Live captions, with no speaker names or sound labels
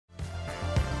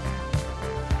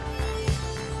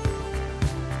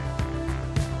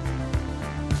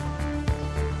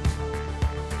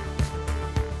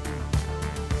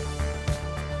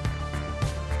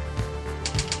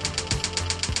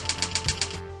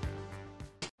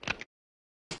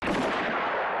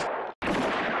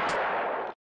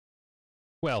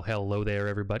Well, hello there,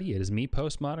 everybody. It is me,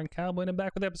 Postmodern Cowboy, and I'm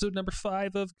back with episode number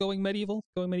 5 of Going Medieval.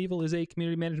 Going Medieval is a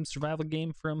community management survival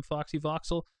game from Foxy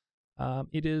Voxel.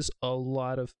 It is a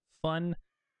lot of fun.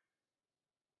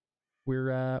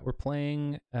 We're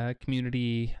playing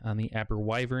community on the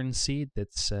Aberwyvern seed.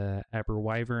 That's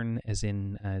Aberwyvern, as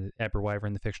in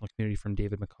Aberwyvern, the fictional community from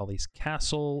David Macaulay's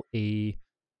Castle, a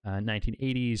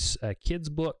 1980s kids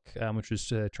book, which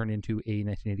was turned into a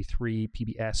 1983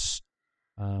 PBS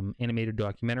animated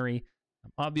documentary.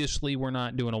 Obviously, we're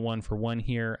not doing a one-for-one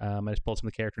here. I just pulled some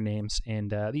of the character names,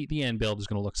 and the end build is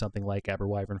going to look something like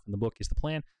Aberwyvern from the book is the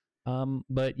plan.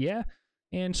 But yeah,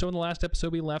 and so in the last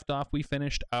episode we left off, we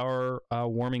finished our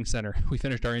warming center. We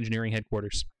finished our engineering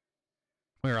headquarters,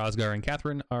 where Osgar and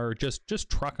Catherine are just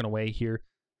trucking away here.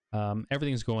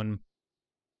 Everything's going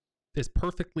as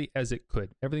perfectly as it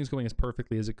could. Everything's going as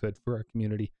perfectly as it could for our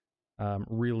community.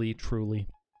 Really, truly.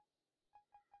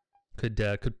 Could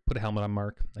put a helmet on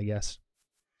Mark, I guess.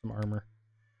 Some armor.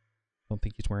 Don't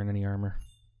think he's wearing any armor.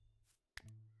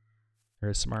 There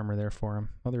is some armor there for him.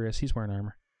 Oh, there is. He's wearing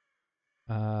armor.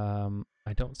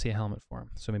 I don't see a helmet for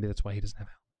him, so maybe that's why he doesn't have a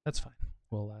helmet. That's fine.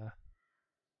 We'll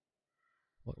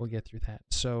get through that.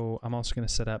 So I'm also going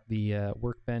to set up the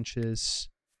workbenches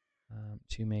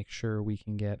to make sure we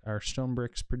can get our stone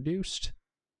bricks produced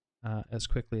as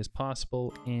quickly as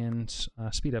possible, and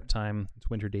speed up time.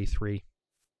 It's winter day 3.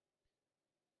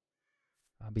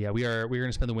 But yeah, we're going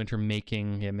to spend the winter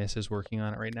making. Yeah, Miss is working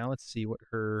on it right now. Let's see what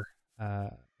her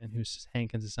and who's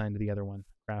Hankins assigned to the other one,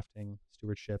 crafting,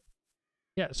 stewardship.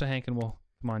 Yeah, so Hankin will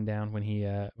come on down when he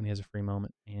has a free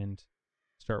moment and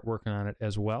start working on it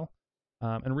as well.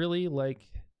 And really, like,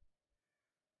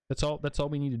 that's all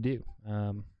we need to do.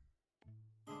 I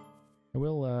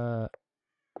will.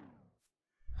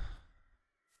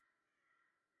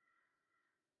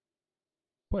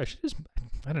 Boy,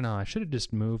 I don't know. I should have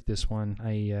just moved this one.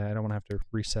 I don't want to have to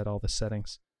reset all the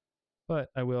settings, but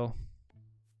I will.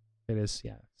 It is,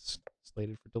 yeah, it's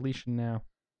slated for deletion now.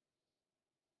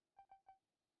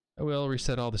 I will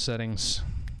reset all the settings.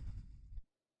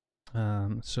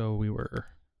 So we were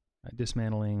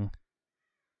dismantling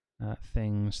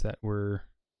things that were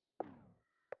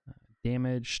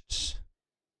damaged,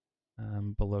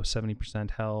 below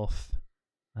 70% health,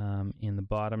 in the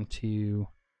bottom 2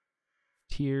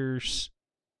 tiers,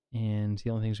 and the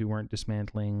only things we weren't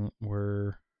dismantling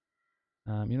were,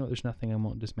 you know, there's nothing I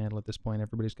won't dismantle at this point.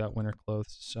 Everybody's got winter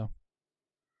clothes, so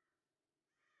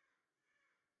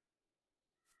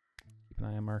keep an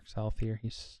eye on Mark's health here.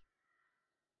 He's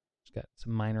got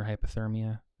some minor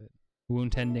hypothermia, but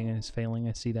wound tending is failing.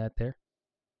 I see that there.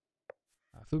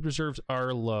 Food reserves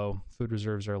are low. Food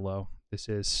reserves are low. This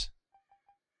is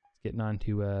getting on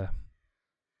to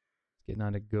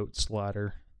goat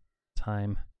slaughter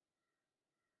time.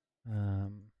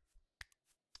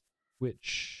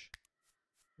 Which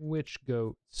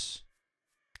goats?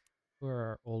 Who are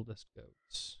our oldest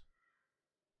goats?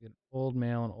 We got an old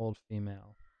male and old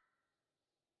female.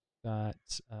 Got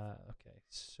okay,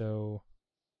 so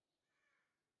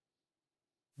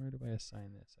where do I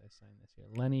assign this? I assign this here.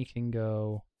 Lenny can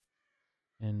go,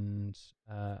 and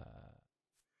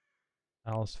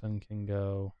Alston can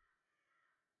go.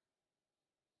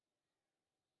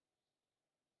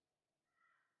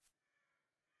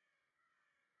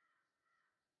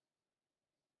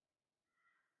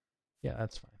 Yeah,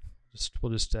 that's fine.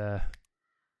 We'll just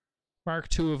mark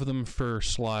 2 of them for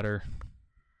slaughter.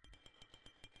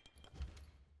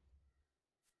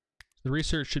 The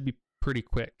research should be pretty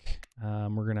quick. It's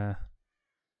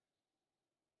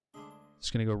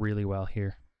gonna go really well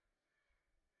here.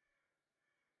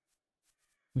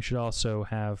 We should also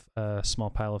have a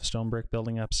small pile of stone brick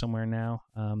building up somewhere now.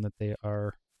 That they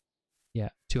are, yeah,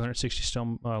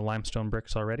 260 limestone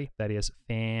bricks already. That is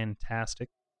fantastic.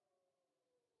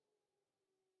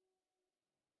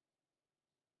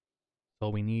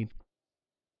 All we need.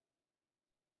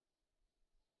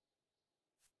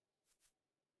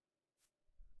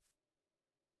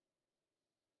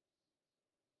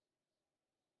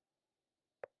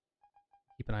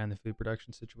 Keep an eye on the food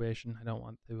production situation. I don't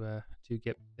want to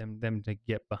get them to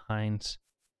get behind.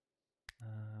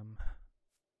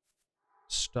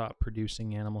 Stop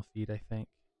producing animal feed, I think.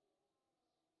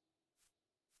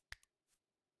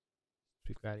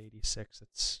 We've got 86.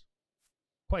 It's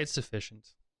quite sufficient.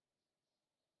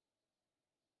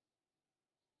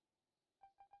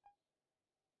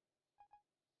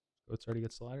 Goats already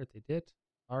get slaughtered? They did.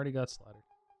 Already got slaughtered.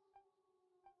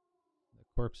 The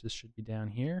corpses should be down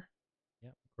here.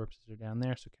 Yep, the corpses are down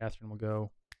there, so Catherine will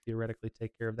go theoretically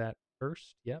take care of that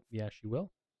first. Yep, yeah, she will.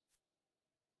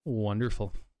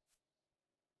 Wonderful.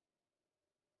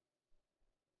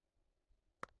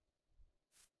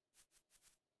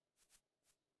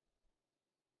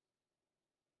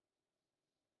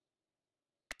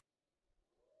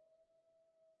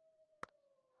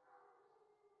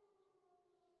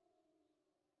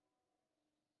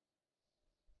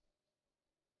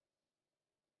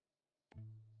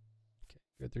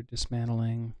 Good, they're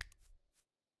dismantling.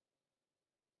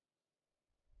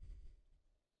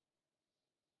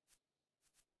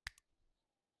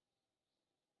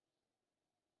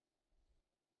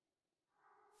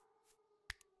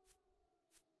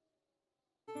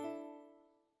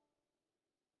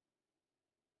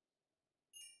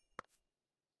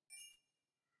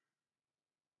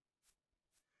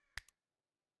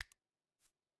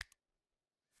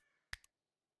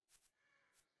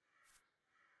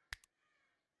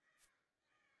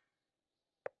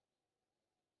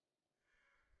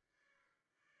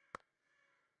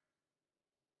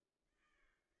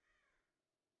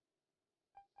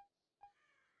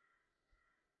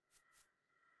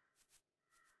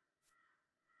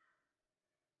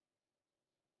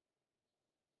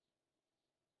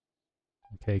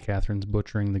 Okay, Catherine's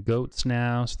butchering the goats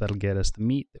now, so that'll get us the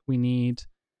meat that we need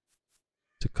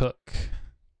to cook.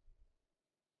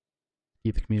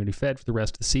 Keep the community fed for the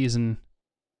rest of the season.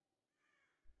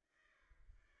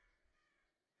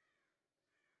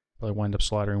 Probably wind up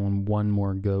slaughtering one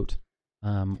more goat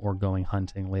or going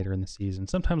hunting later in the season.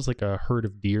 Sometimes like a herd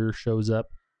of deer shows up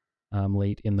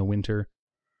late in the winter.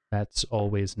 That's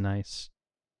always nice.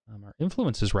 Our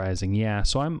influence is rising, yeah.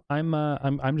 So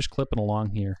I'm just clipping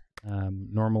along here.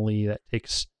 Normally that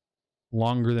takes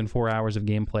longer than 4 hours of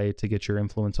gameplay to get your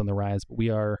influence on the rise, but we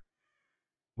are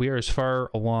as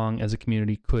far along as a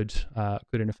community could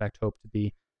in effect hope to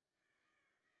be.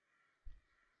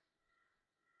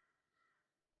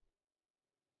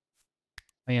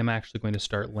 I am actually going to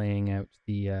start laying out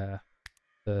the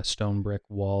stone brick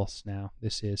walls now.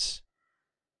 This is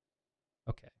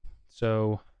okay.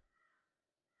 So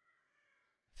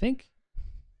I think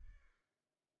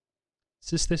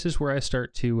this is where I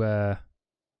start to. I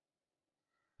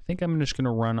think I'm just going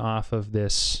to run off of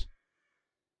this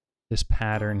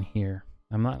pattern here.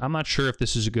 I'm not sure if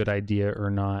this is a good idea or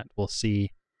not. We'll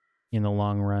see in the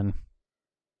long run.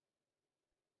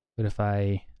 But if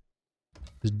I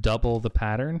just double the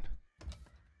pattern,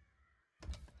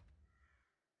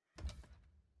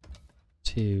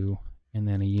 2, and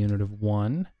then a unit of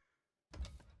 1,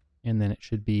 and then it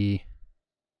should be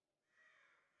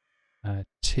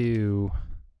 2.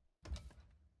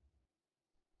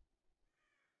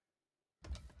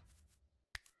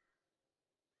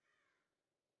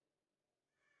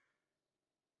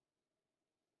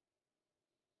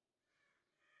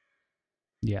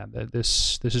 Yeah,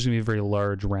 this is going to be a very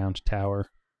large round tower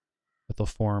that will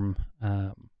form.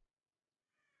 I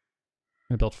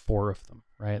built 4 of them,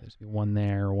 right? There's going to be 1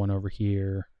 there, 1 over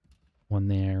here, 1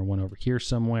 there, 1 over here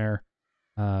somewhere,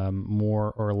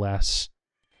 more or less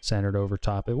centered over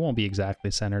top. It won't be exactly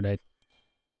centered.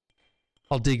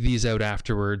 I'll dig these out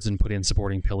afterwards and put in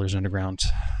supporting pillars underground.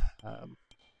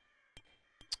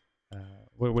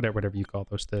 Whatever you call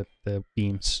those, the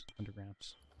beams underground,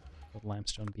 the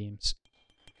limestone beams.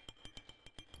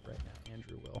 Right now,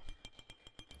 Andrew will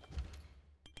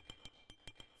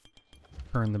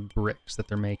turn the bricks that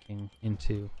they're making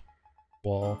into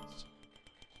walls.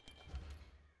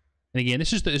 And again,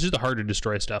 this is the hard to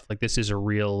destroy stuff. Like this is a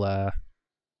real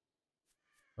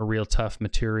tough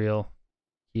material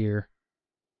here.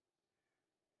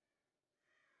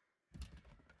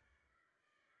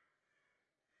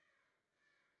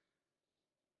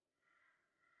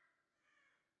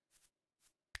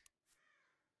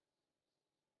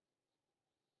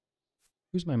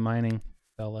 Who's my mining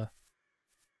fella?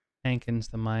 Hankins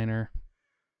the miner.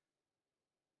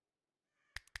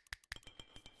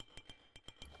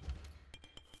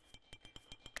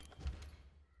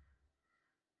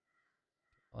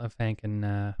 I'll have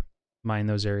Hankin mine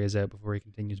those areas out before he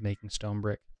continues making stone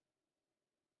brick.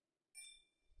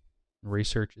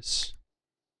 Researches.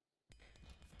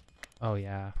 Oh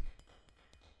yeah.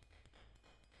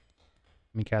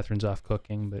 I mean, Catherine's off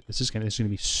cooking, but this is gonna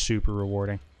be super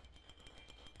rewarding.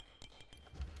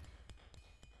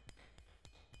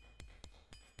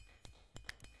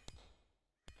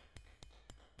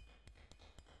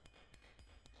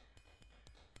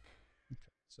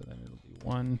 So then it'll be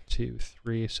 1, 2,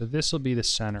 3. So this will be the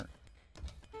center.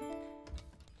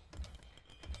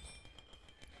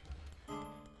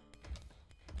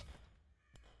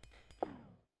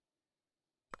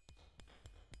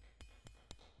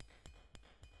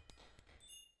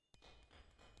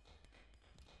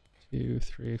 Two,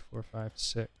 3, 4, 5,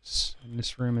 6. And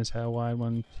this room is how wide?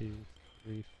 1, 2,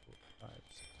 3, 4, 5,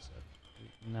 6, 7,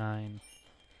 8, 9,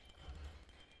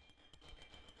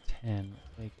 10.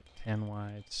 Make it 10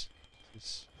 wide. This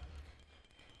is,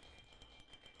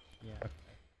 yeah,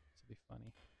 okay. This will be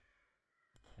funny.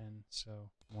 10. So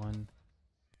 1,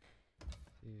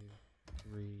 2,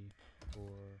 3, 4,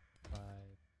 5,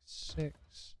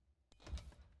 6.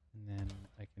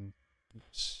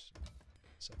 Oops.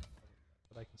 So,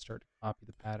 but I can start to copy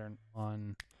the pattern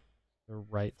on the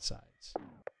right sides.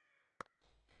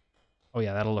 Oh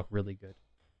yeah, that'll look really good.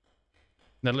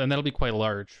 That'll be quite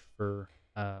large for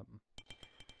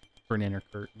an inner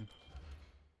curtain.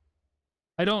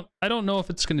 I don't know if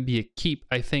it's going to be a keep.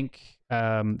 I think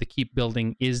the keep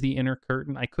building is the inner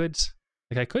curtain. I could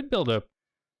build a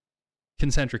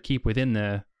concentric keep within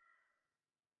the.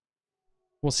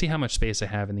 We'll see how much space I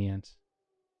have in the end,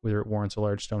 whether it warrants a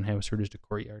large stone house or just a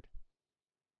courtyard.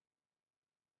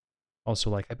 Also,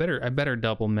 like I better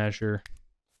double measure.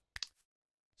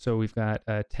 So we've got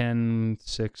 10,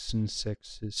 6, and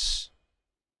 6 is,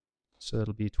 so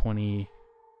it'll be 20.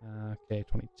 Okay,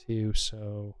 22.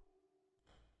 So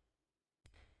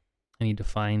I need to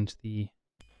find the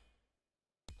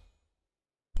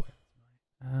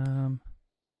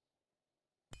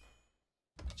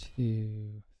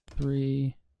 2,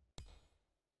 3.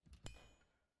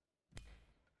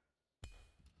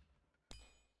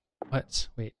 What?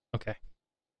 Wait. Okay.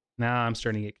 Now I'm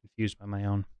starting to get confused by my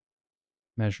own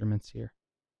measurements here.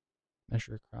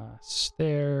 Measure across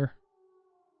there.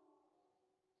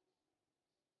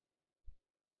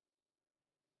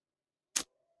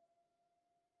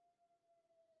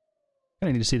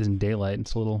 I need to see this in daylight.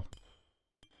 It's a little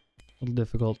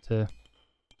difficult to.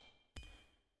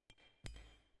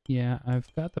 Yeah, I've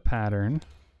got the pattern.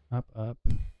 Up, up,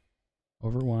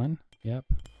 over 1. Yep.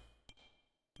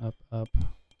 Up, up,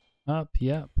 up.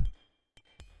 Yep.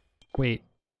 Wait,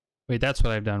 that's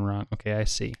what I've done wrong. Okay, I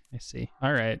see.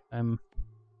 All right,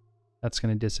 that's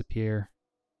gonna disappear.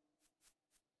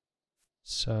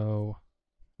 So,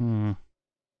 it's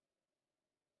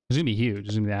gonna be huge.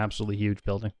 It's gonna be an absolutely huge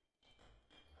building.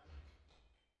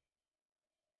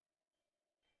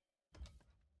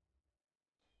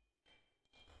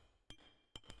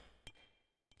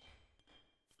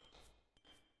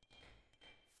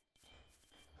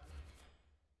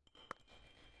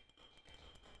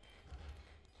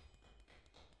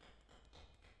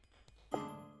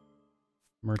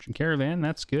 Merchant caravan,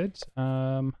 that's good.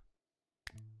 Where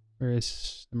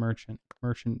is the merchant?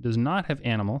 Merchant does not have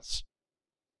animals.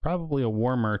 Probably a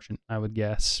war merchant, I would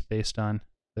guess, based on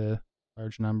the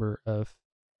large number of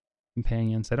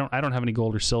companions. I don't have any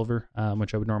gold or silver,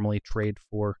 which I would normally trade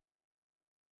for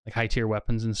like high tier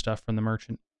weapons and stuff from the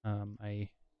merchant. I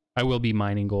will be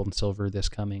mining gold and silver this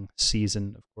coming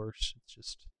season, of course. It's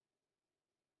just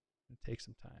gonna take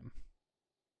some time.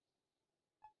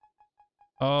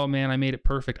 Oh man, I made it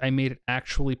perfect. I made it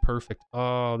actually perfect.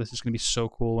 Oh, this is gonna be so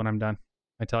cool when I'm done.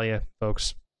 I tell you,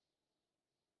 folks.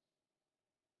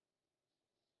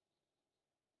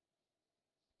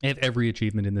 I have every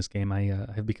achievement in this game. I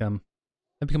have become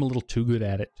a little too good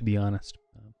at it, to be honest.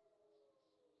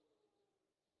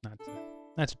 Not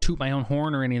to toot my own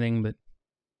horn or anything, but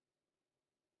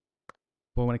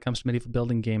boy, when it comes to medieval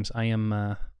building games, I'm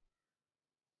a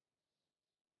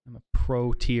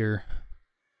pro tier.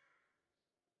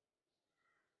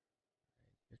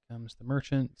 Here comes the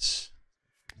merchant.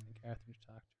 Catherine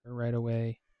talked to her right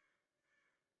away.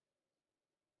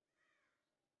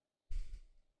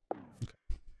 Okay.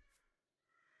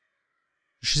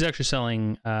 She's actually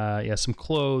selling, some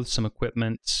clothes, some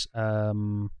equipment. She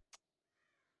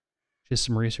has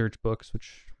some research books,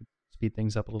 which would speed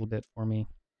things up a little bit for me.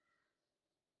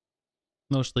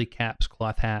 Mostly caps,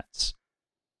 cloth hats.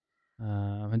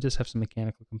 I just have some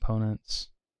mechanical components.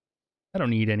 I don't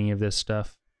need any of this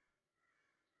stuff.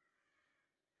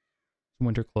 Some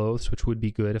winter clothes, which would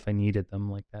be good if I needed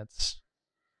them. Like that's.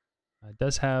 It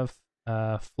does have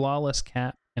a flawless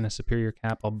cap and a superior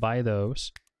cap. I'll buy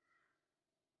those.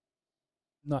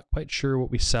 Not quite sure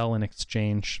what we sell in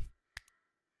exchange.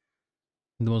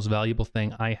 The most valuable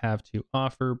thing I have to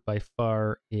offer by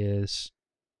far is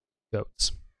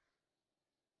goats.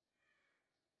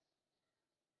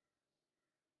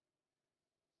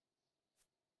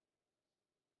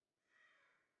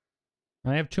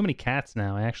 I have too many cats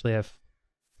now. I actually have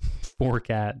 4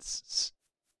 cats.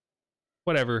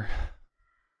 Whatever.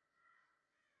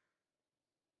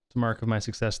 It's a mark of my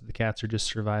success that the cats are just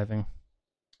surviving.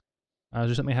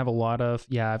 There's something I have a lot of.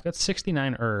 Yeah, I've got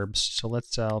 69 herbs. So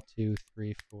let's sell 2,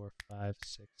 3, 4, 5,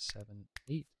 6, 7,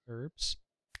 8 herbs.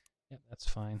 Yep, that's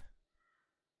fine.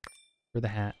 For the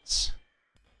hats.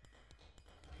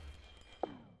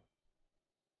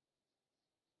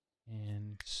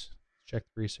 And check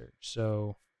the research.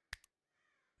 So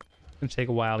it's going to take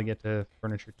a while to get to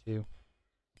furniture too.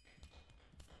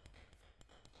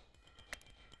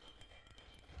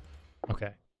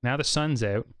 Okay, now the sun's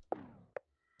out.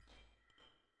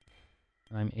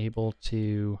 I'm able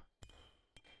to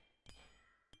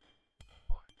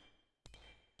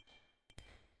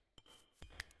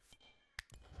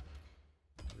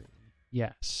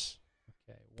Yes.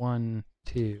 Okay, 1,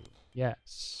 2,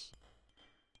 yes.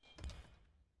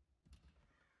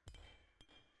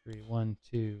 3, 1,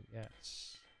 2,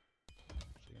 yes.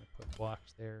 Actually gonna put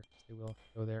blocks there because they will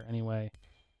go there anyway.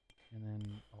 And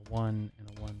then a 1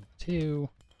 and a 1, 2.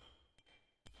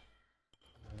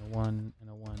 And a 1 and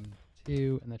a 1,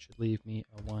 2. And that should leave me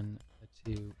a 1, a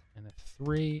 2, and a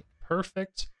 3.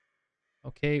 Perfect.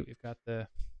 Okay, we've got the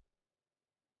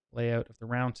layout of the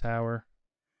round tower,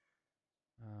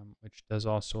 which does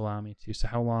also allow me to. So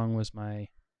how long was my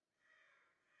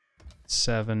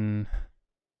 7?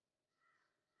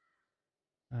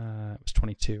 It was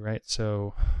 22, right?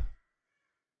 So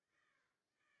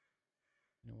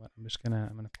you know what?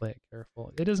 I'm gonna play it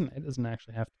careful. It doesn't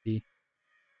actually have to be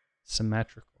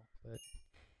symmetrical, but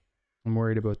I'm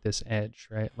worried about this edge,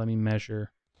 right? Let me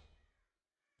measure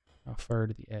how far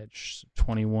to the edge. So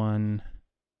 21.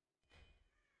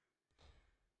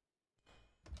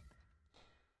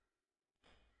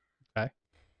 Okay.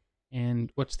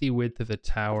 And what's the width of the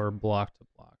tower block to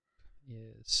block?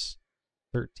 Is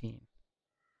 13.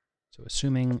 So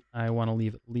assuming I want to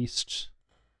leave at least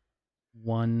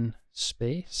one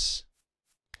space,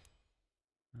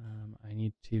 I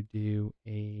need to do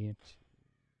a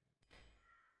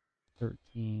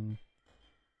 13.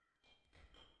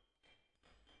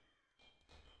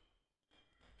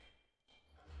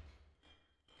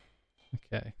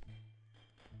 Okay.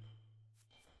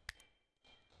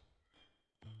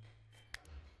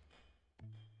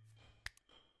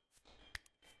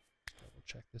 Double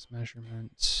check this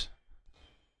measurement.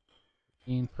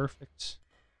 13, perfect.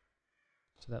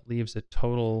 So that leaves a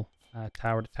total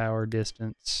tower to tower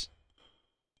distance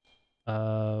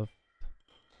of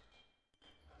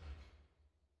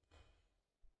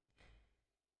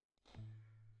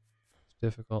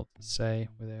difficult to say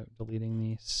without deleting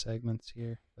these segments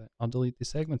here, but I'll delete these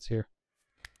segments here.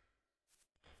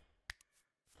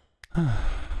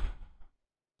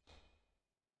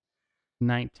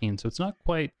 19, so it's not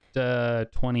quite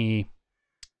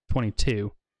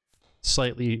 22.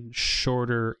 Slightly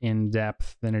shorter in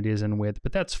depth than it is in width,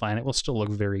 but that's fine. It will still look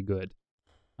very good.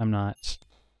 I'm not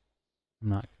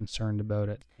concerned about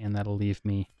it, and that'll leave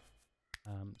me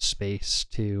space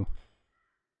to.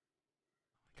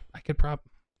 I could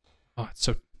probably. Oh, it's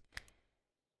so.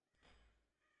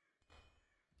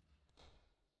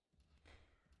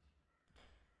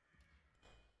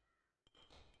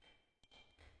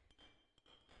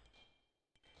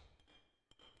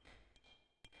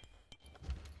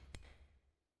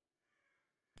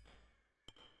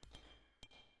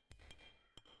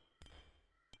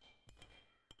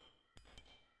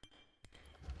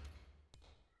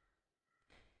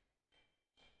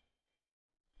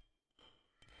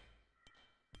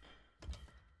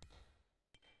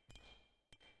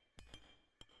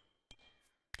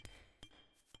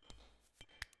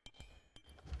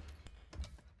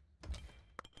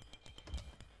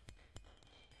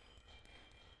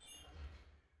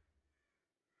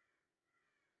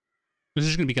 This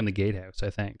is going to become the gatehouse, I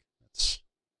think.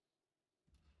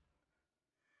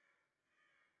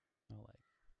 I'll like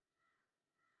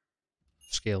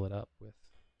scale it up with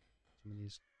some of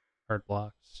these hard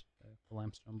blocks, the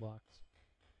limestone blocks.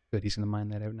 Good, he's going to mine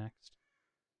that out next.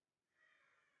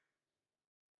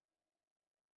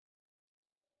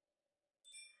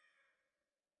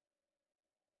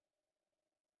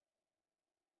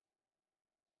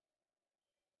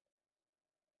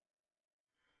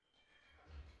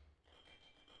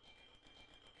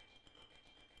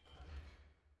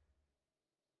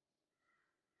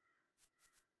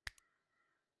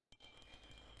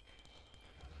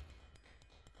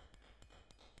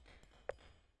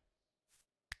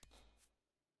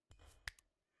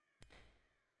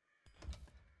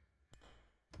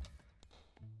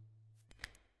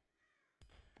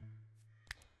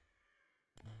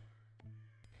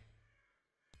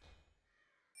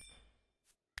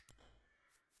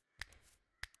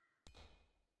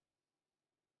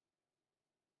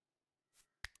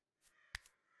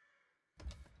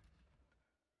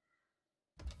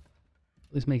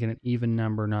 Let's make it an even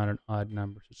number, not an odd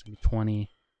number. So it's going to be 20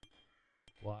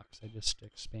 blocks. I just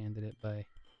expanded it by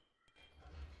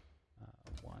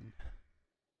 1.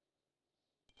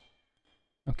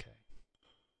 Okay.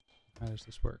 How does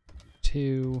this work?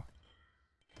 2,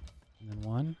 and then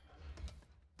 1,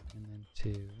 and then 2,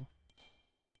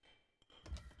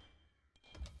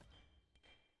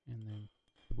 and then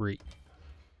 3.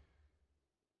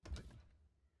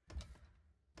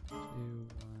 2, 1,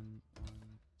 1,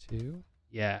 2.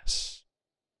 Yes.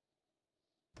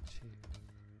 2,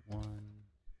 1,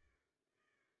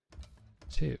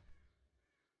 2.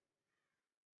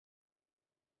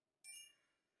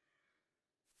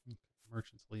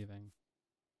 Merchant's leaving.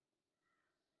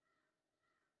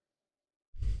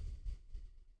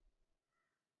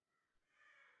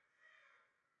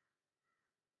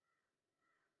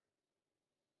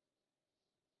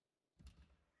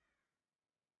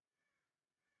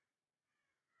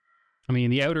 I mean,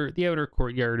 the outer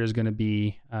courtyard is going to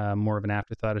be more of an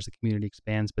afterthought as the community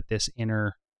expands, but this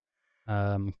inner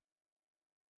um,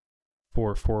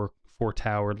 four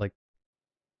towered like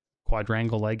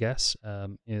quadrangle, I guess,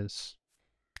 is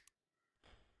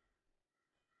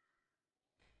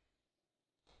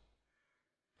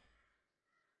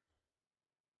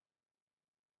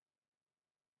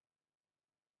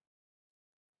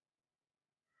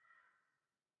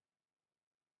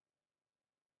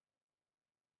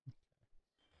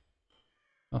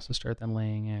also start them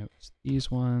laying out these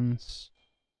ones.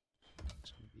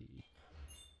 It's going to be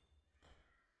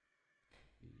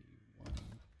 1,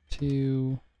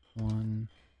 2, 1,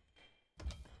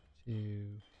 2,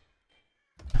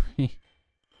 3.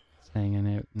 It's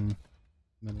hanging out in the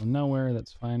middle of nowhere.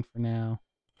 That's fine for now.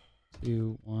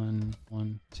 2, 1,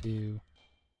 1, 2,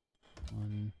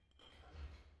 1,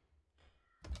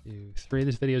 2, 3.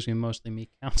 This video is going to be mostly me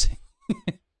counting.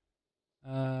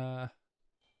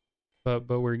 But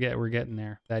we're getting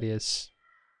there. That is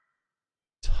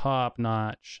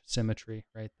top-notch symmetry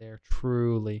right there.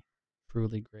 Truly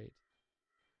great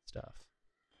stuff.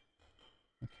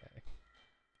 Okay.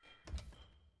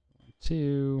 1,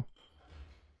 2.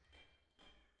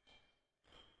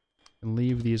 And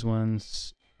leave these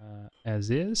ones as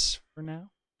is for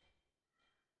now.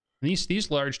 And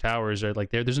these large towers are like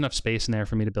there's enough space in there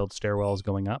for me to build stairwells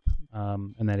going up,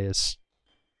 and that is,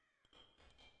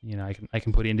 you know, I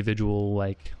can put individual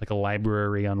like a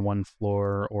library on one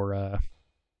floor or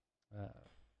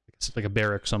like a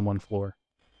barracks on one floor.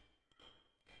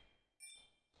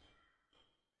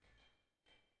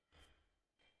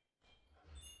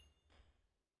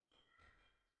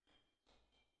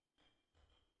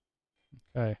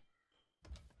 Okay.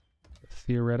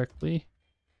 Theoretically,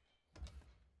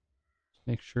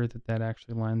 make sure that that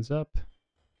actually lines up.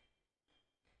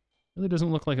 Really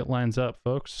doesn't look like it lines up,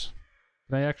 folks.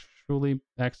 Did I actually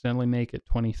accidentally make it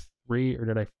 23, or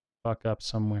did I fuck up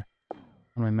somewhere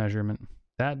on my measurement?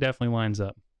 That definitely lines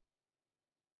up.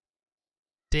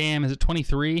 Damn, is it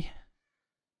 23?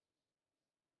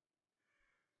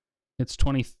 It's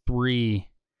 23.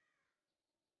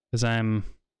 Because I'm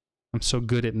so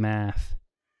good at math.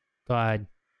 God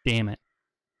damn it.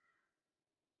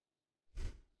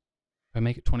 If I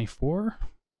make it 24?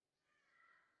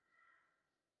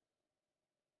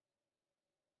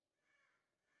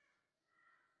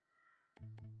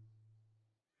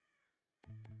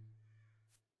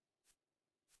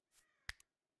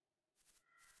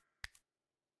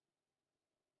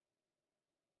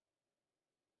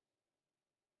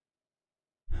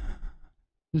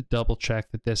 Just double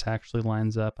check that this actually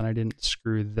lines up and I didn't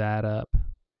screw that up.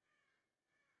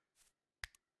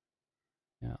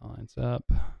 Yeah, it lines up.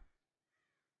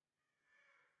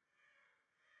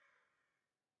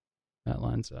 That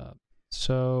lines up.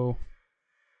 So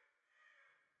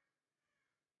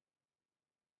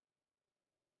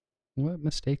what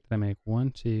mistake did I make?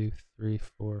 1, 2, 3,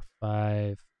 4,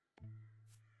 5.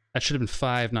 That should have been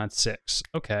 5, not 6.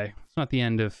 Okay, it's not the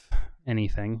end of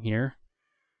anything here.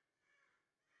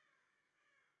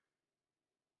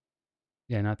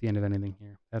 Yeah, not the end of anything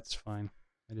here. That's fine.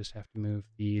 I just have to move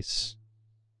these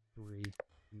 3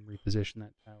 and reposition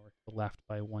that tower to the left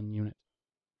by 1 unit.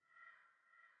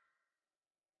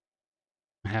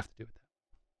 I have to do it that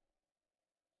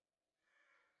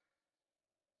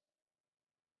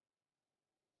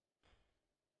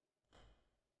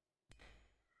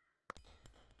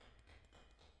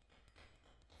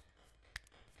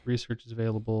way. Research is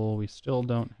available. We still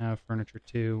don't have furniture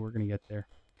 2. We're going to get there.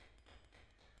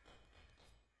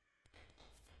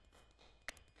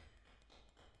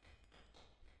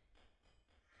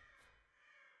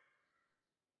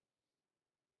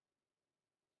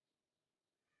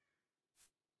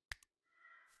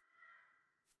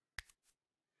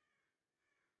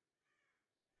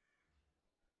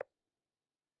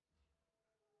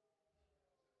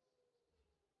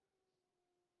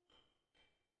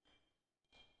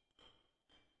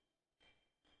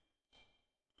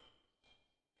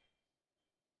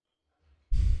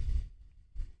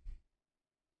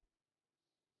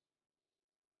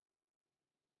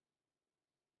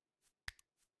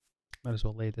 Might as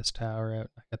well lay this tower out.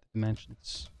 I got the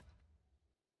dimensions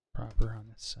proper on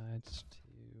this side.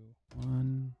 2,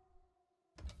 1,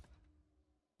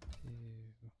 2,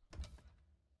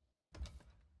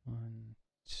 1,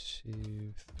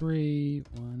 2, 3,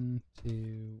 1,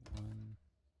 2, 1,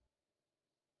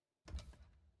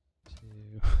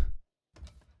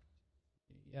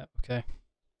 Okay.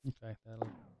 Okay, that'll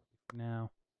do for now.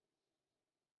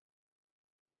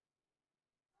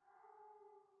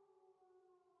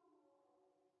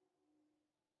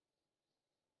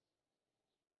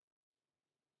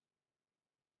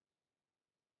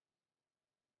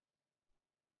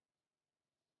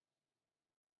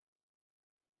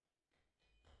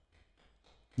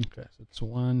 Okay, so it's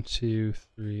 1, 2,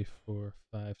 3, 4,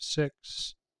 5,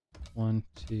 6. 1,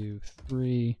 2,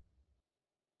 3.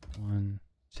 1,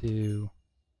 2. Delete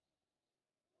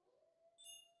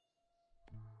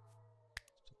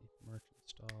the merchant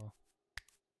stall.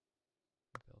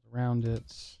 Build around it.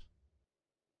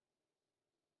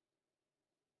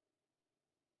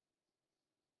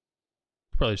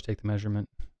 Probably just take the measurement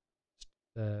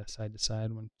side to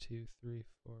side. 1, 2, 3,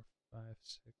 4, 5,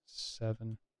 6,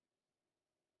 7.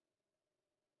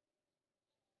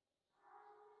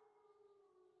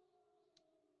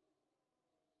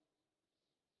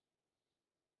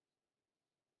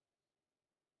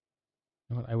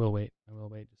 You know what? I will wait. I will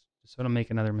wait just so I don't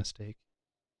make another mistake.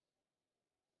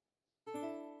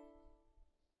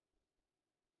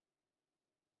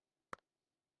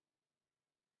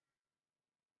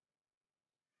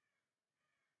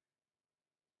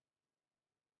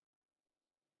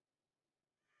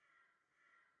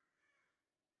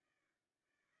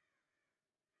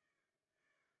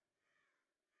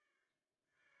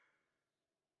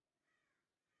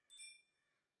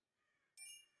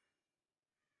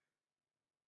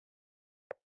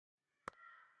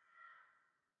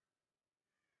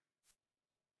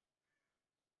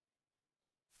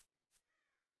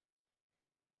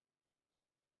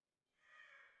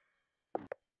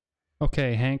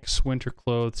 Okay, Hank's winter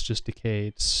clothes just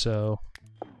decayed, so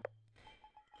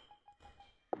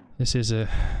this is a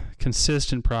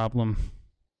consistent problem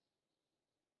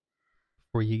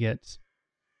where you get...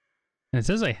 And it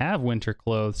says I have winter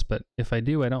clothes, but if I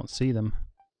do, I don't see them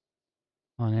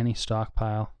on any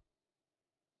stockpile.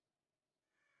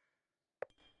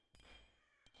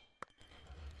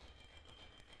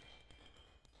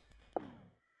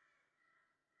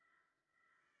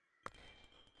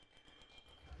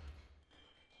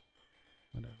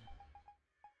 Whatever.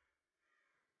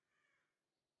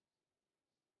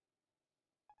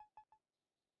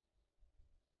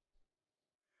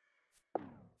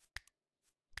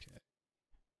 Okay.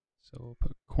 So we'll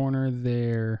put corner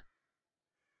there,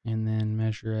 and then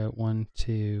measure out 1,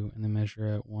 2, and then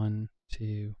measure out 1,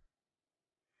 2,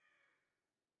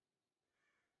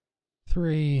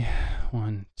 3,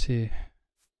 1, 2.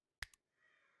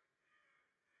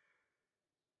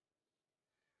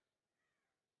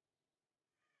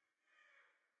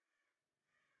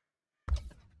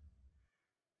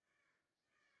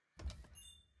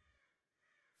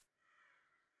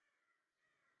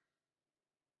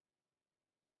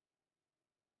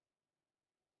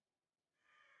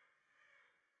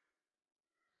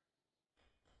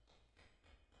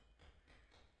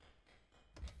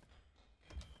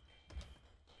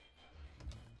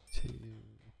 Two,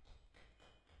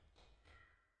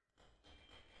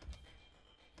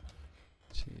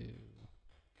 2,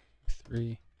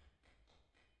 3.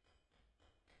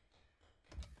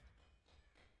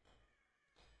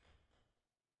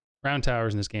 Round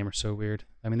towers in this game are so weird.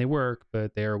 I mean, they work,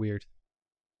 but they are weird.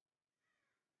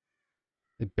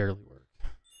 They barely work.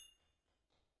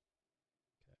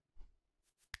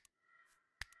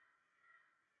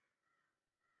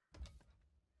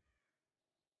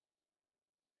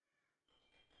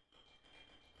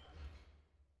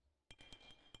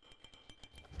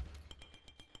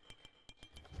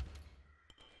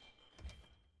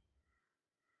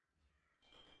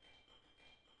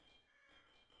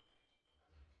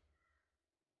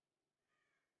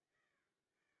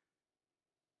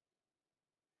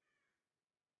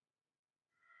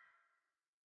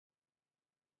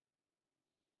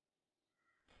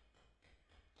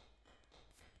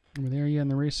 Are we there yet in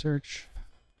the research?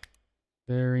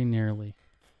 Very nearly.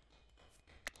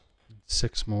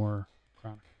 6 more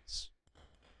chronicles.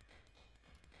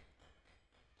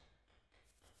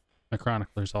 My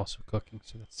chronicler's also cooking,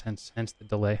 so that's hence the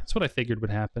delay. That's what I figured would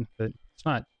happen, but it's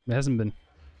not. It hasn't been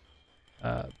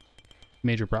a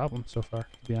major problem so far,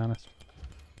 to be honest.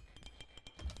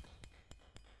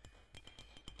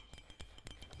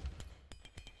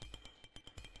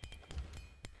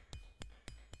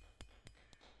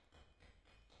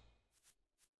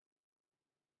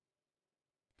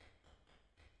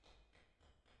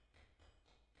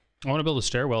 I want to build a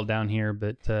stairwell down here,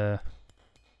 but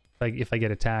if I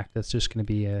get attacked, that's just going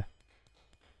to be a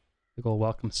big old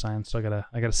welcome sign. So I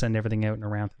gotta send everything out and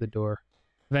around to the door.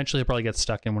 Eventually, I'll probably get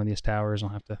stuck in one of these towers, and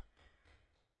I'll have to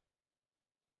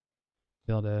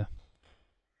be able to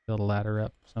build a ladder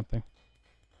up, something.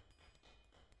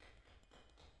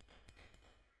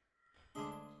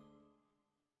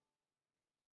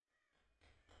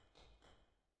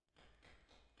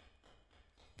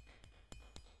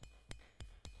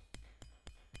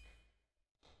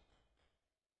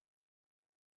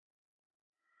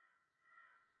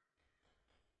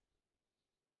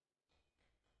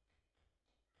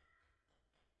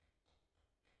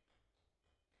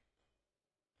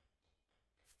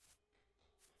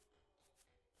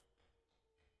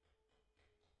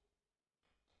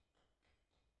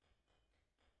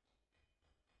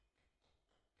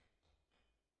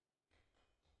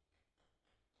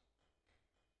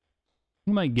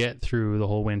 We might get through the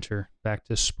whole winter back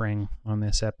to spring on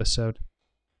this episode.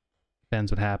 Depends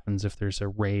what happens if there's a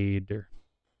raid or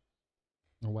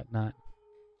whatnot.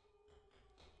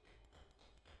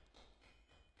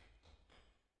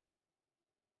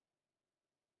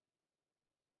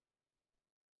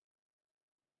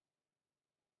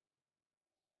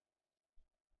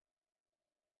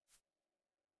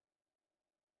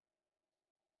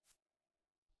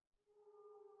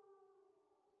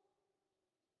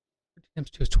 Times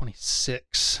 2 is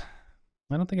 26.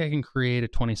 I don't think I can create a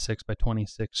 26 by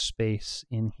 26 space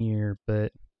in here,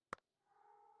 but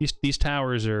these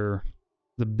towers are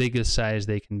the biggest size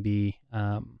they can be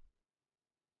on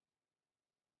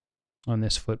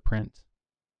this footprint.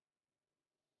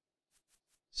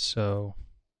 So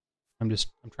I'm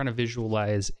trying to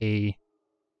visualize a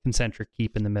concentric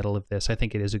keep in the middle of this. I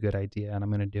think it is a good idea, and I'm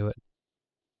going to do it.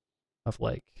 Of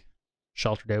like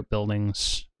sheltered out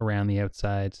buildings around the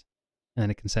outsides, and then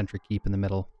a concentric keep in the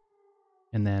middle,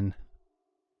 and then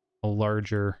a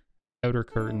larger outer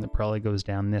curtain that probably goes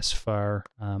down this far.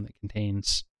 It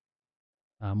contains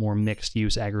more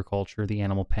mixed-use agriculture, the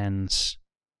animal pens,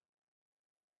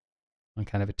 on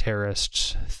kind of a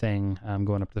terraced thing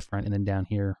going up to the front, and then down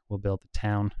here we'll build the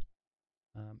town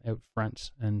out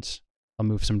front, and I'll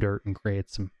move some dirt and create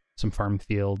some farm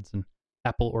fields and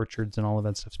apple orchards and all of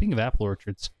that stuff. Speaking of apple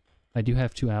orchards, I do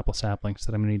have 2 apple saplings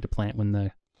that I'm gonna need to plant when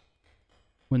the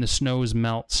snows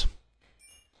melt.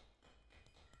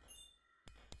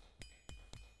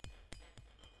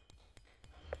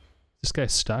 This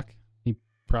guy's stuck. He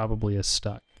probably is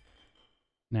stuck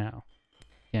now.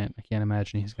 I can't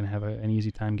imagine he's gonna have an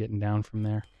easy time getting down from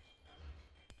there.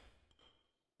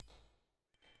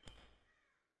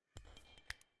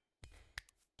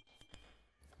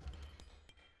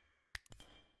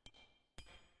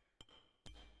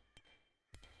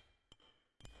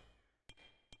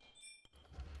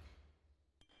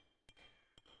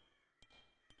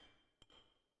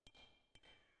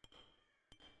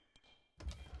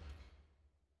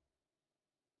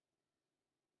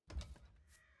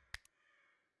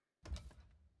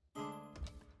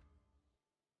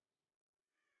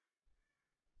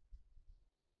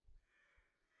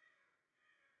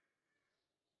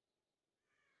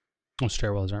 Well,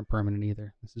 stairwells aren't permanent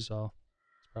either. This is all.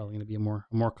 It's probably going to be a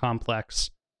more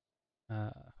complex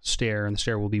stair, and the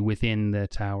stair will be within the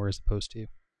tower as opposed to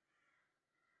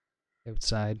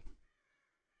outside.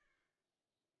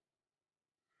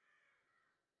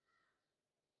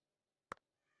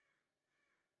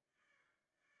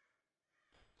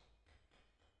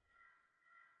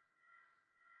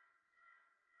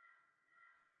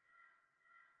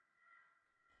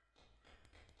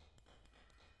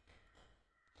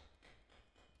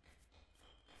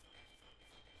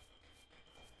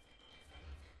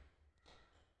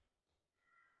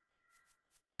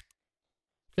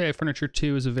 Okay, furniture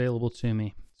 2 is available to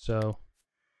me, so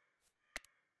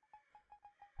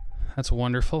that's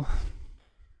wonderful.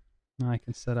 Now I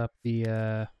can set up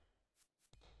the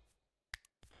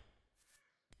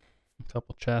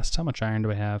couple chests. How much iron do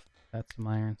I have? Got some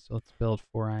iron, so let's build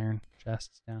 4 iron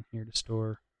chests down here to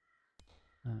store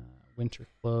winter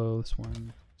clothes.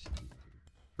 1, 2,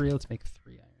 3. Let's make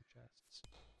 3 iron chests.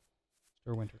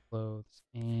 Store winter clothes,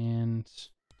 and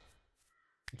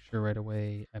make sure right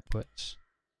away I put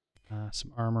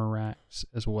some armor racks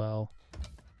as well,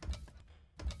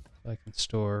 so I can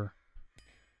store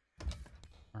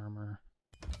armor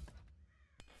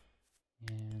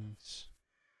and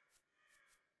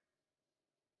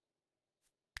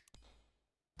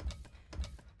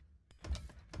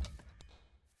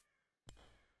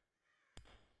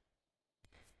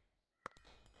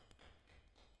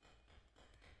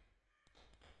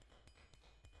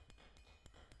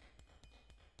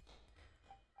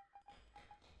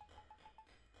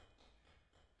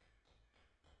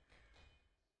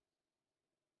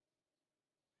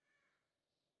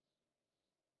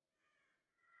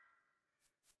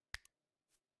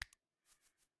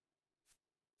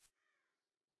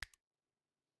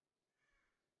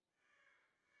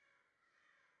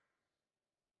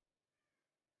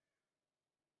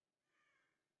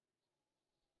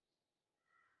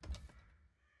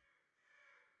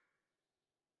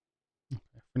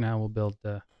For now, we'll build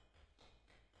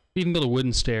even build a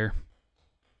wooden stair.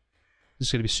 This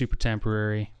is going to be super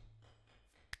temporary.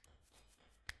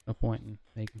 No point in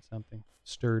making something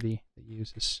sturdy that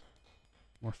uses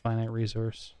more finite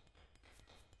resource.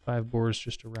 5 boars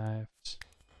just arrived.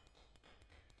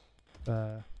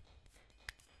 They're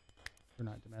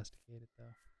not domesticated though.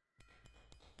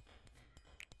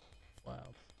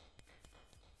 Wild.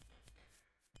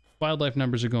 Wildlife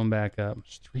numbers are going back up.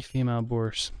 There's 3 female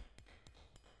boars.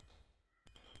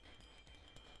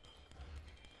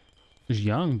 There's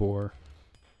young boar.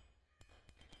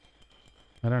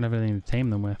 I don't have anything to tame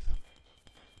them with.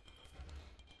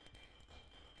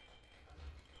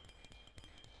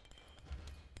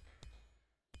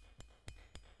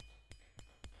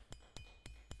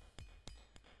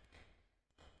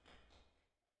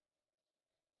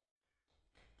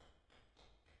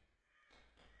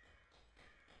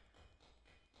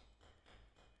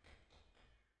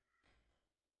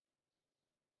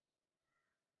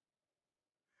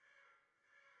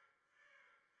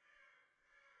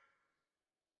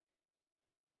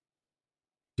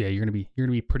 Yeah, you're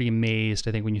gonna be pretty amazed,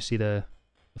 I think, when you see the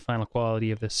final quality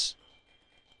of this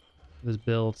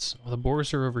build. Oh, the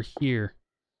boars are over here.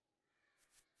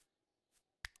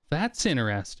 That's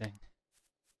interesting.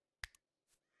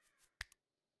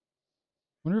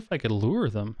 Wonder if I could lure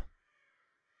them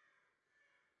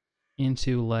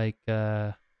into like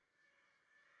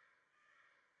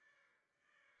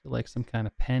some kind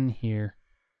of pen here.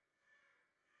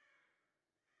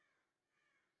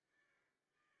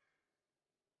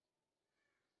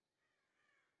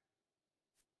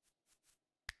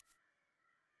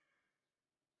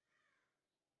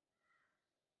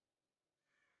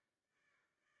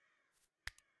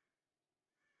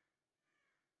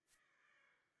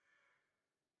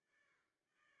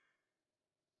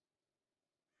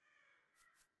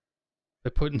 By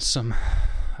putting some,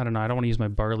 I don't know, I don't want to use my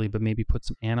barley, but maybe put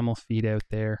some animal feed out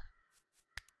there.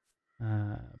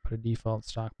 Put a default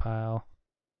stockpile.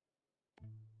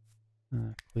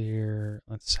 Clear.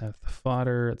 Let's have the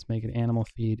fodder. Let's make it animal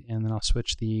feed, and then I'll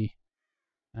switch the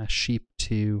sheep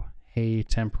to hay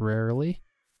temporarily.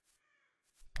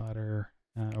 Fodder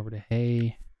over to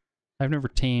hay. I've never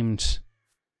tamed,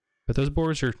 but those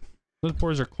boars are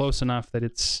close enough that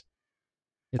it's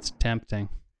tempting.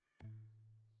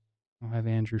 I'll have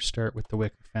Andrew start with the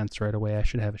wicker fence right away. I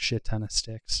should have a shit ton of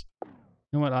sticks. You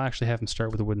know what? I'll actually have him start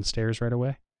with the wooden stairs right away.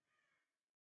 Of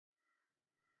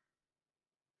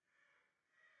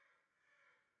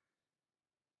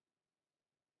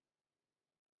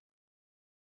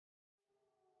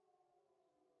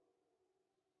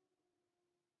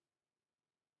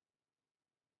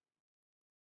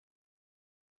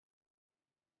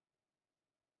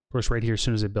course, right here, as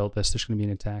soon as I build this, there's going to be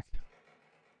an attack.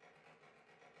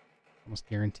 Almost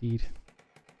guaranteed.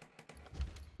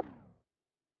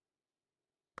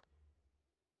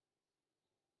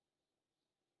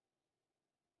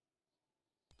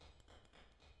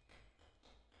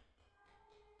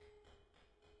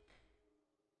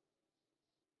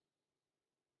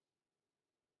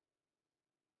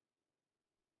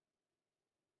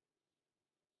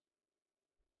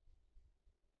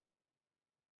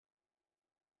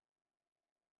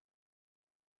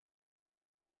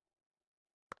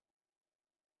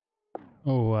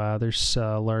 Oh, there's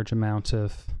a large amount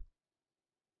of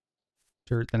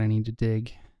dirt that I need to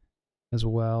dig as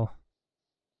well.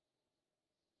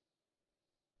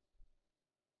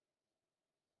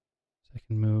 So I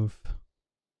can move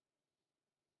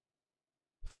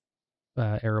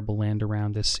arable land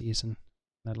around this season.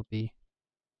 That'll be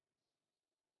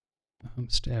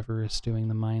Staver is doing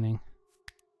the mining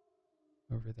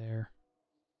over there.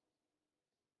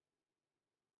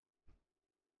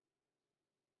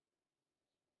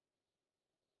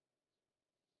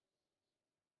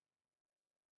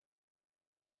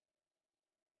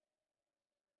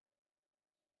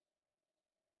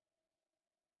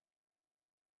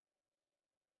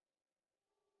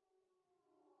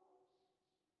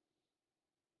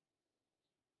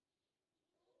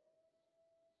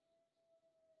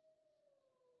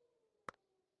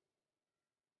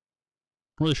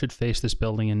 Really should face this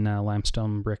building in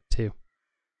limestone brick too, in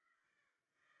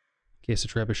case a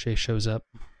trebuchet shows up.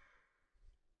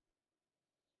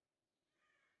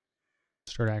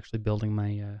 Start actually building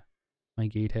my my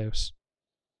gatehouse.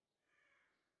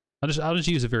 I'll just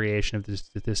use a variation of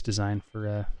this design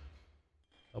for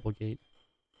double gate.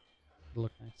 It'll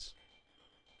look nice.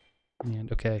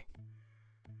 And okay,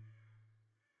 I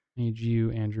need you,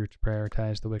 Andrew, to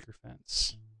prioritize the wicker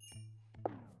fence.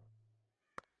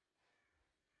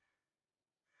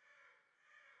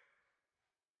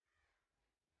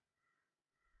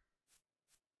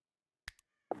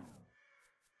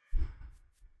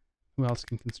 Who else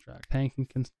can construct? Hank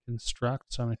can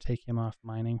construct, so I'm going to take him off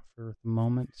mining for the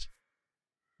moment.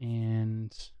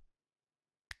 And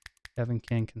Kevin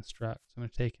can construct, so I'm going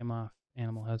to take him off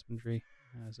animal husbandry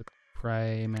as a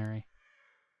primary.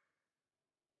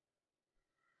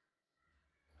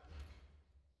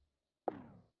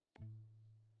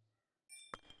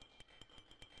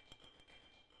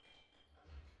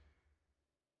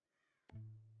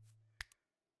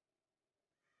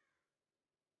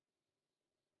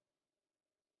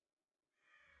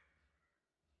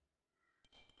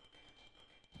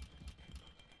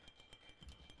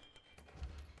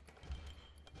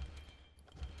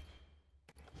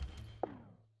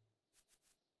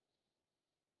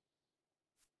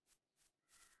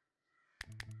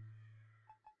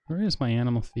 Where is my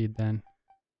animal feed then?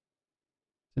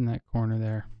 It's in that corner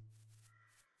there.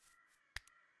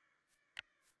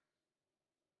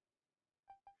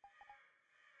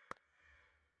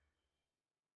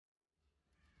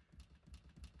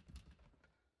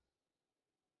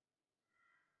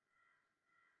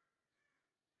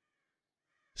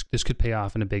 This could pay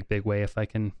off in a big way if I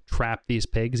can trap these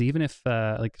pigs, even if,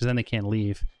 like, because then they can't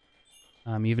leave.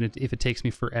 Even if it takes me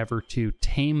forever to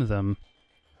tame them,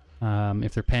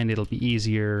 if they're penned, it'll be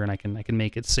easier, and I can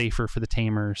make it safer for the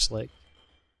tamers. Like,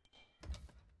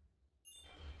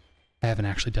 I haven't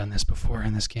actually done this before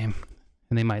in this game,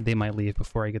 and they might leave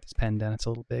before I get this pen done. It's a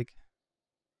little big.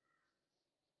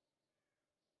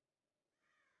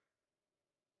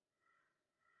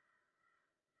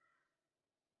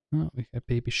 Oh, we got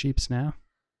baby sheeps now.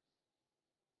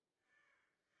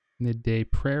 Midday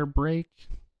prayer break.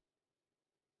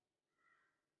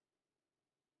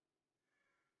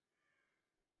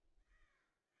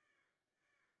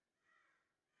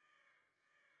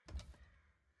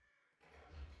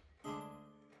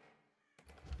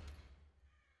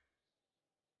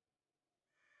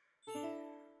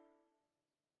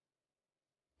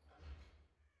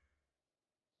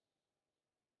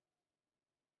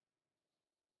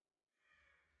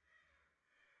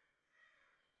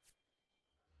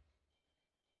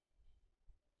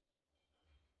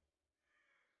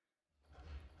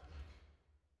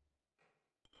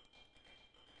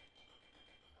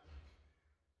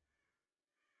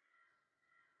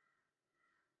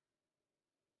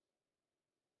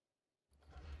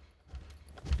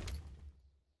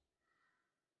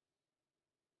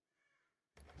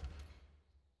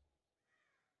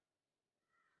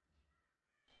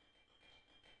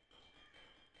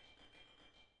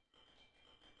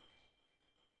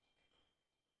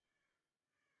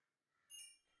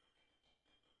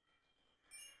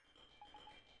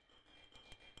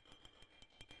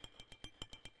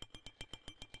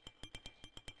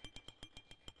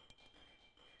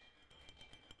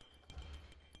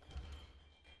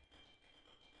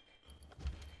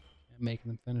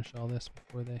 Making them finish all this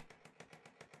before they...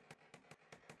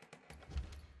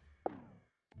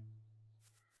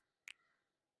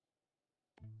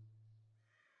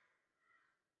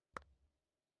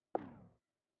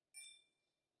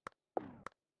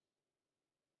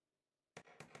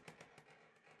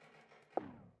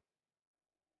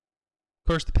 Of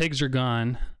course, the pigs are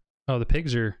gone. Oh, the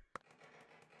pigs are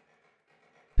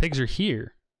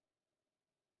here.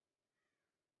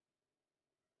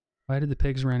 Why did the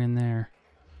pigs run in there?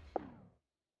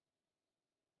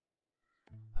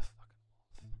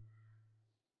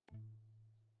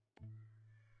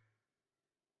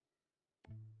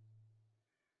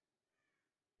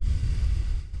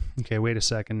 Okay, wait a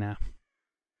second now.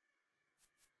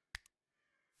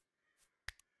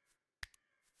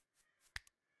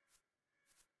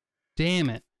 Damn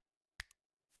it.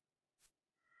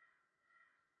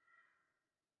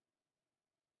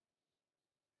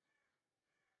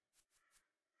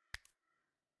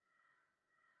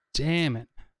 Damn it.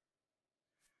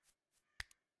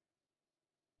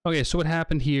 Okay, so what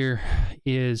happened here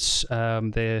is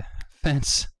the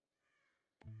fence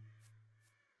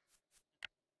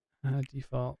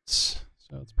defaults.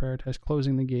 So let's prioritize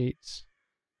closing the gates.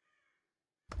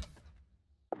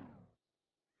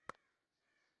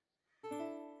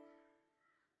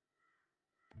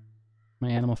 My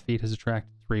animal feed has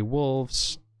attracted 3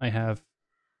 wolves. I have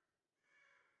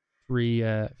three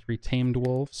tamed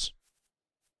wolves.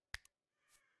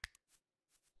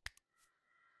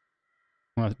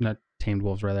 Well, not tamed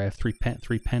wolves, rather. I have three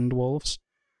penned wolves.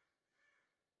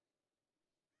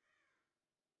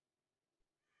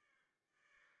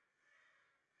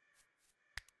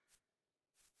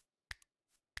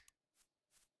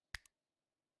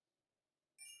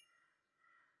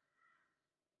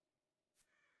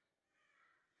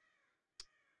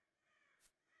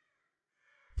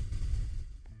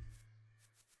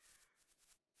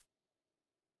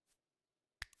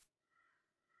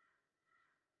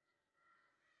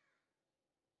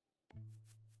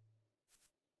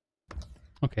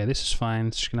 Okay, this is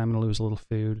fine. I'm going to lose a little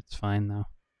food. It's fine, though.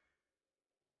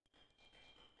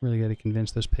 Really got to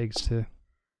convince those pigs to...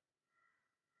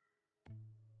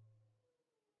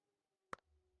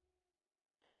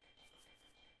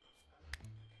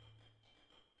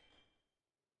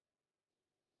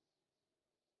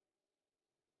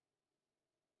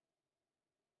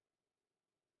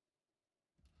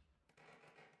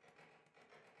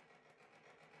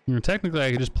 You know, technically,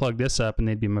 I could just plug this up and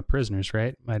they'd be my prisoners,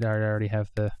 right? I'd already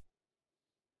have the...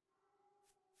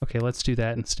 Okay, let's do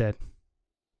that instead.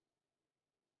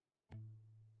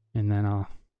 And then I'll...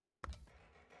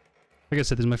 Like I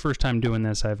said, this is my first time doing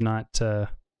this. I've not... Okay.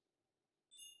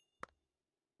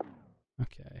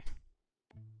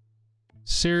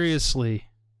 Seriously.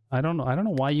 I don't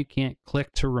know why you can't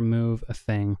click to remove a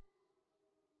thing.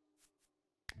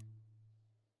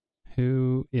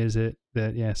 Who is it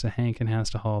that... Yeah, so Hankin has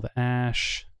to haul the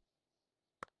ash.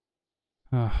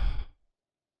 Oh.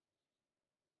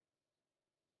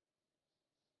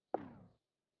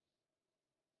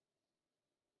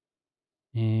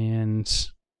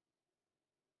 And...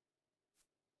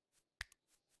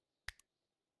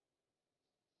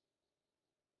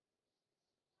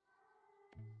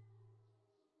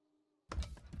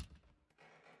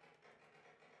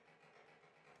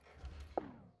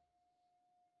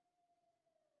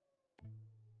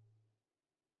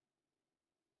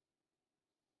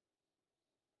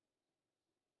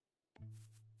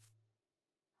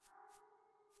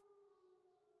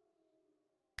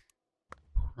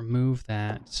 remove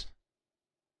that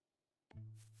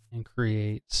and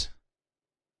create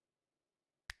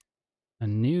a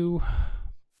new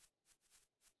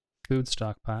food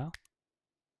stockpile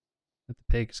that the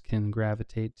pigs can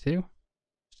gravitate to,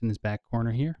 just in this back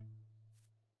corner here.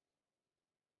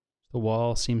 The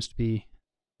wall seems to be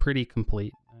pretty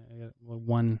complete. I got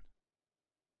one,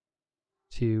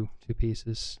 two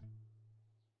pieces.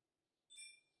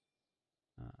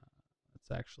 Let's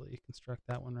actually construct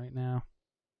that one right now.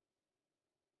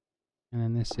 And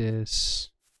then this is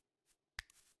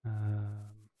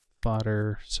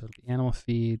fodder, so the animal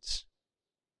feeds.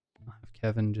 I'll have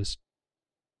Kevin just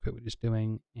quit what he's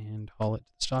doing and haul it to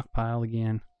the stockpile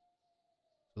again.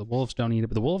 So the wolves don't eat it,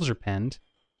 but the wolves are penned.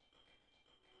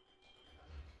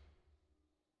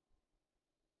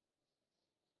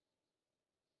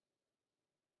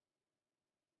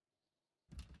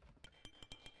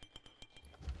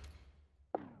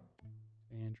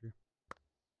 Okay, Andrew.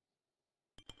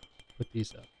 Put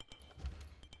these up.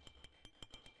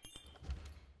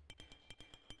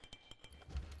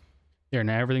 There,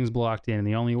 now everything's blocked in, and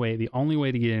the only way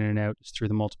to get in and out is through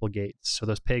the multiple gates. So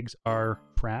those pigs are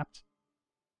trapped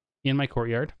in my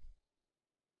courtyard.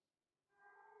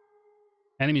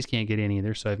 Enemies can't get in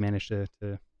either, so I've managed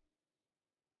to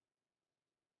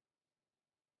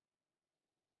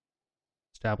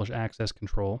establish access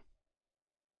control.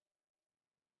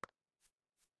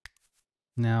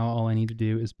 Now all I need to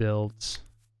do is build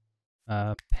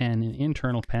a pen, an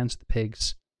internal pen, so the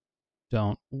pigs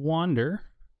don't wander.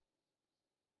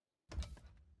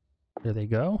 There they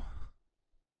go.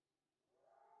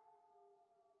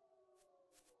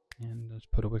 And let's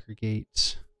put a wicker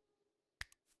gate.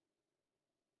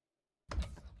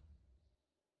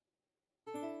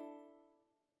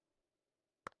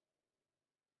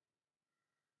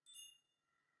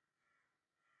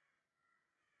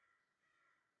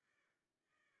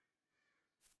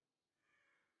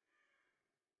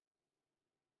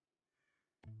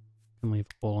 Can leave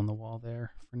a hole in the wall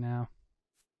there for now.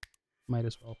 Might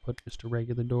as well put just a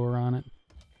regular door on it.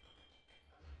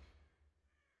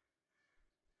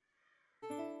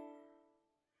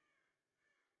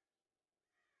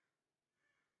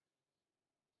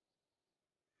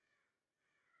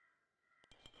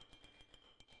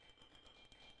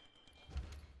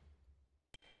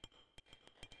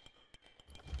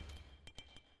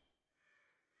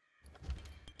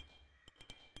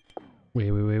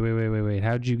 Wait.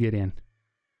 How'd you get in?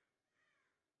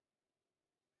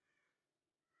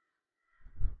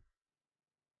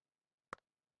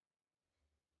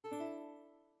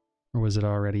 Or was it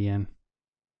already in?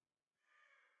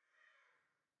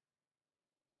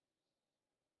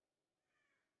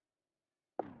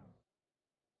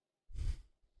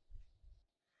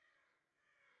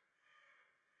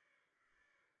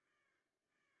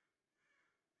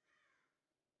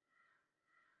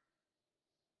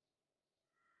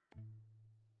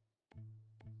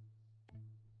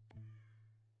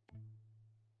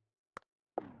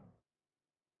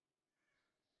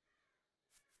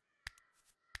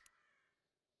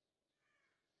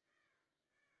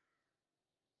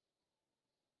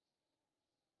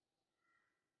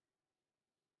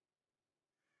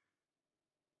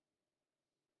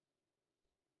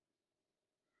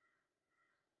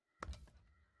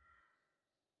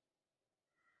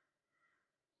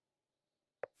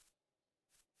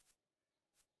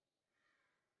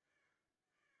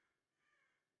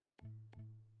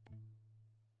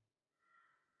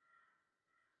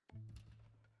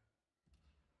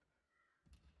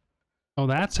 Oh,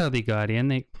 that's how they got in.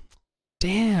 They,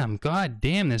 damn, god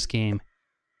damn this game.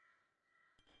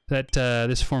 That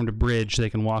this formed a bridge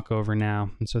they can walk over now,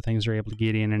 and so things are able to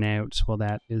get in and out. Well,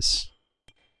 that is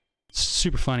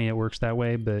super funny. It works that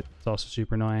way, but it's also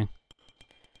super annoying.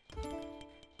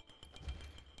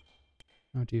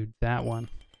 Oh, dude, that one.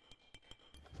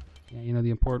 Yeah, you know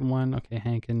the important one? Okay,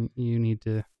 Hankin, you need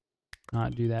to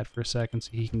not do that for a second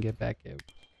so he can get back out.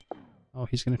 Oh,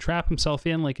 he's going to trap himself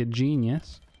in like a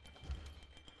genius.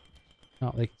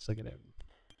 Oh, they can still get out.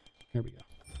 Here we go.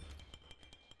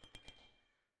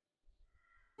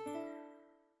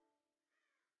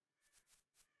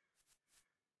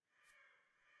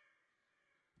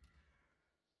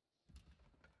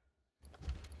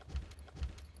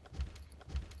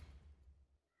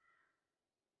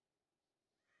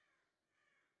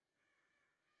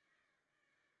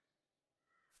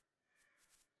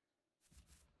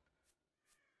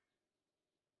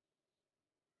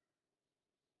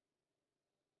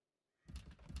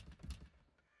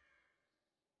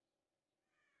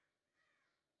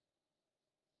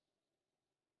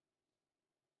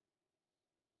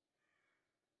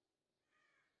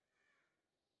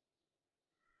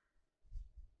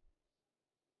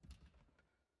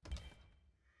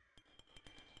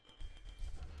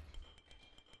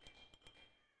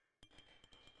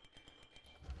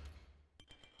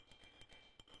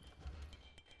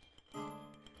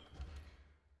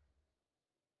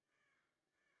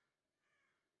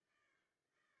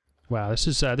 Wow, this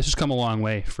has come a long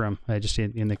way from just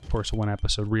in the course of one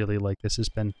episode. Really, like this has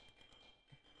been.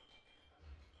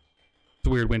 The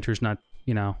weird winter's not,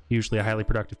 you know, usually a highly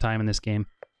productive time in this game.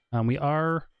 We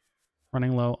are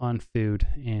running low on food,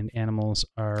 and animals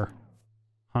are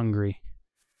hungry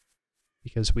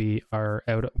because we're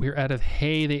out of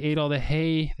hay. They ate all the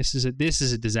hay. This is a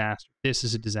disaster. This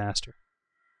is a disaster.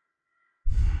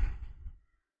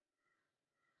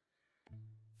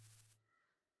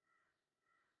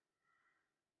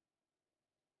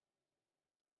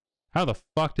 How the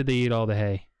fuck did they eat all the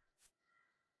hay?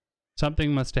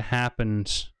 Something must have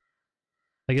happened.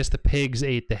 I guess the pigs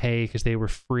ate the hay because they were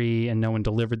free and no one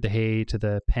delivered the hay to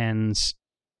the pens.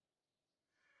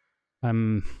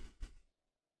 I'm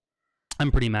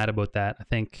pretty mad about that. I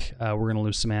think we're going to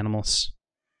lose some animals.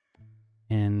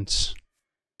 And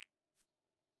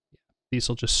these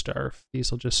will just starve.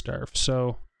 These will just starve.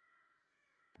 So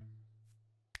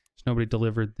nobody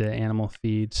delivered the animal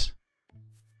feeds.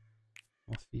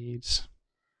 We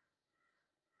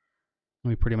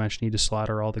pretty much need to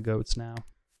slaughter all the goats now.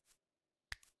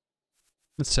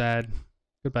 It's sad.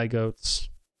 Goodbye, goats.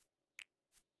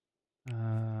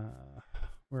 Where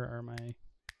are my... Okay.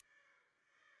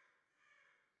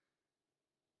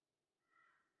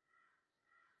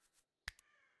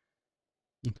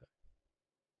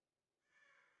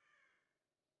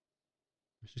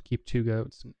 Let's just keep 2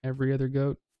 goats, and every other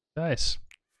goat dies.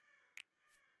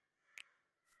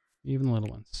 Even the little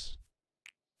ones.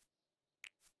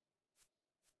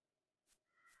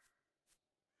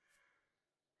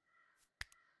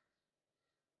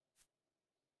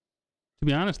 To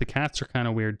be honest, the cats are kind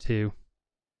of weird too.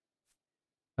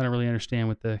 I don't really understand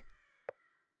what the...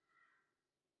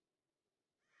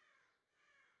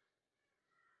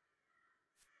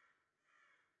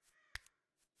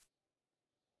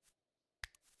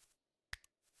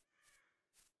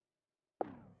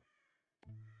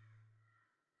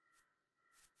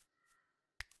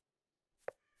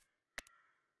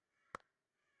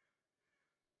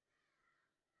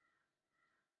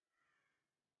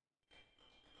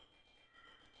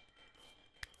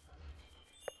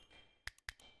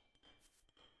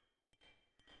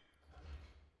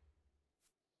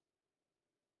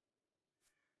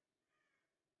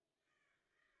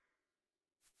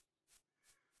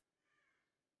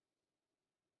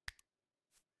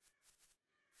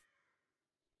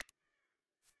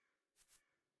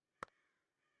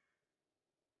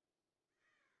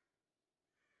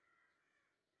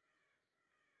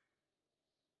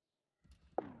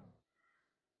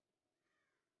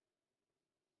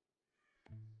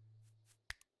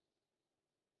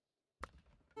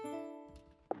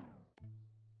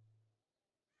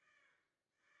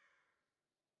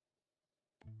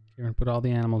 We're gonna put all the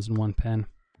animals in one pen.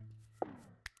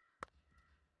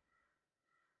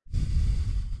 So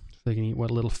they can eat what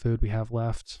little food we have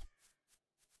left.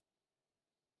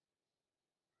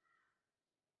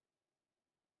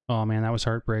 Oh man, that was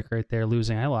heartbreak right there,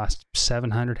 losing. I lost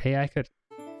 700. Hey, I could...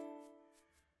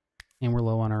 And we're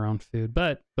low on our own food,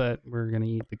 but we're gonna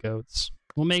eat the goats.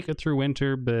 We'll make it through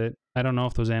winter, but I don't know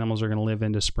if those animals are gonna live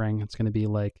into spring. It's gonna be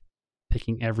like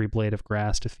picking every blade of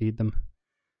grass to feed them.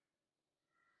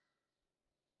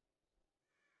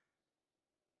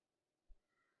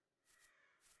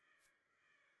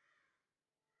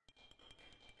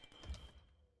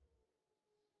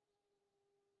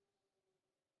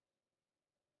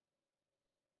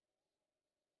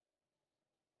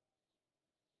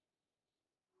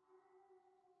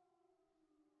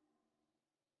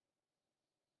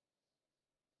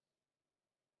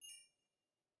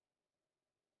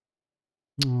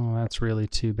 Oh, that's really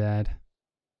too bad.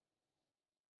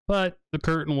 But the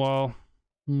curtain wall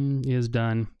is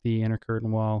done. The inner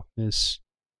curtain wall is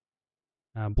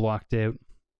blocked out.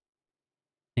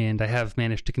 And I have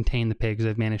managed to contain the pigs.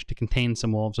 I've managed to contain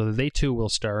some wolves, so they too will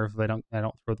starve if I don't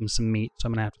throw them some meat. So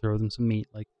I'm gonna have to throw them some meat.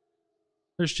 Like,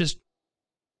 there's just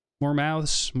more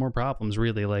mouths, more problems.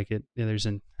 Really, like there's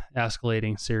an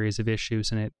escalating series of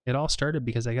issues, and it all started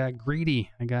because I got greedy.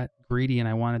 I got greedy, and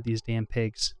I wanted these damn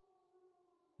pigs.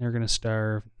 They're gonna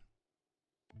starve.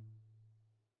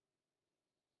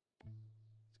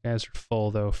 These guys are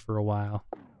full though for a while.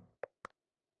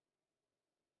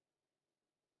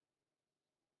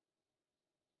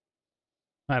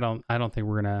 I don't think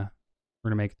we're gonna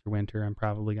make it through winter. I'm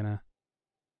probably gonna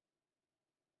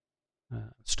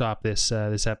stop this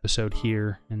this episode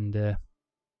here and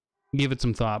give it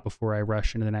some thought before I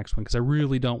rush into the next one, because I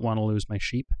really don't want to lose my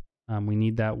sheep. We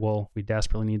need that wool. We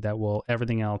desperately need that wool.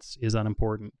 Everything else is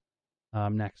unimportant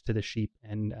next to the sheep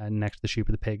and next to the sheep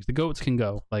or the pigs. The goats can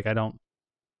go. Like,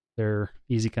 they're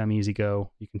easy come, easy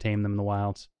go. You can tame them in the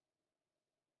wilds.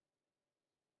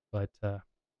 But oh,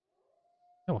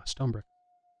 a stone brick.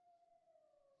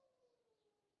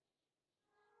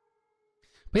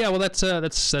 But yeah, well, that's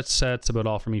about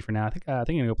all for me for now. I think I'm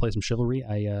gonna go play some Chivalry.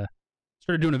 I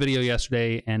started doing a video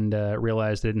yesterday and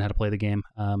realized I didn't know how to play the game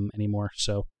anymore.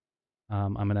 So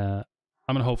I'm gonna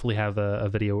hopefully have a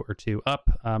video or two up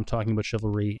talking about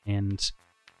Chivalry and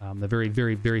the very,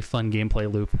 very, very fun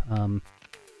gameplay loop.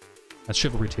 That's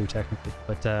Chivalry 2 technically,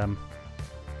 but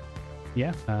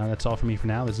yeah, that's all for me for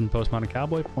now. This is Postmodern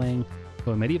Cowboy playing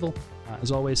Medieval. As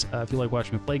always, if you like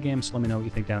watching me play games, let me know what you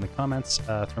think down in the comments.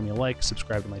 Throw me a like,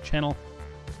 subscribe to my channel.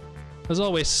 As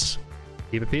always,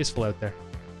 keep it peaceful out there.